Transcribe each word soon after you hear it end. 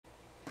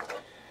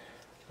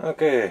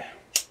Okay,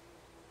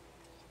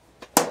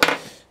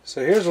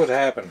 so here's what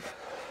happened.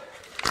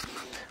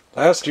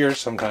 Last year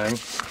sometime,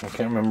 I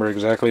can't remember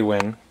exactly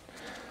when,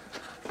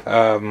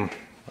 I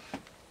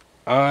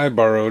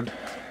borrowed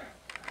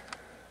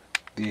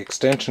the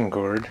extension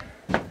cord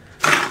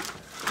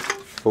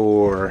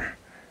for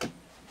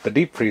the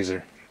deep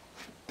freezer.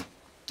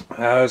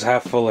 I was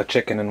half full of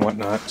chicken and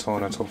whatnot, so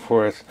on and so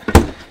forth,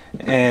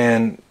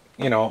 and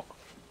you know,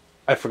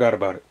 I forgot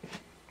about it.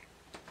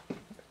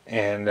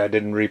 And I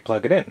didn't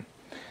re-plug it in.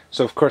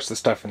 So of course the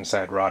stuff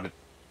inside rotted.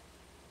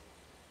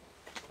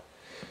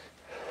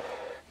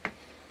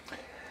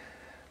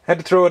 Had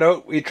to throw it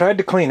out. We tried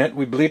to clean it.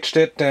 We bleached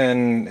it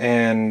and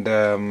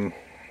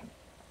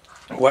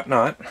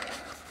whatnot.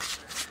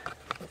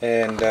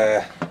 And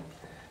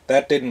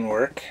that didn't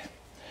work.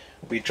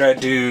 We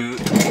tried to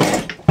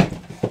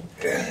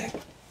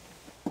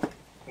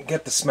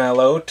get the smell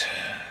out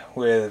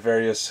with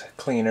various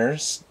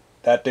cleaners.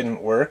 That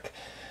didn't work.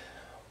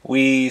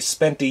 We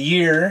spent a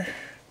year,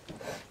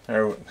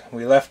 or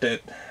we left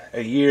it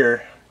a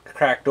year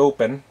cracked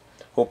open,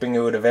 hoping it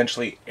would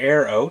eventually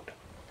air out.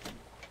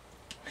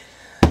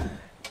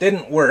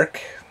 Didn't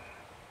work,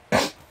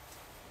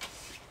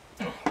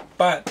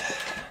 but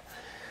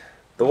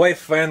the wife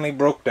finally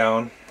broke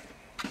down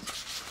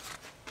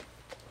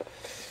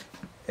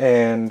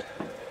and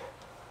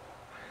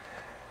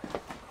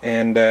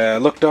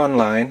looked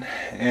online,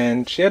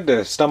 and she had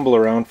to stumble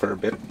around for a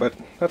bit, but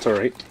that's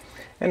alright.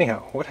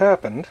 Anyhow, what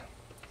happened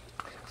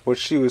was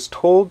she was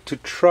told to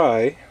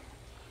try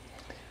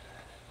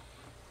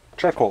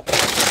charcoal.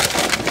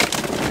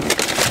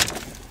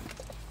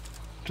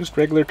 Just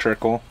regular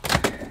charcoal.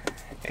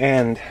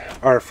 And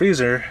our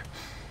freezer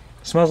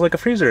smells like a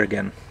freezer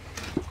again.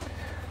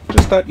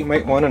 Just thought you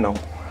might want to know.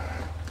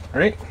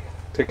 Alright,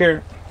 take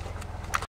care.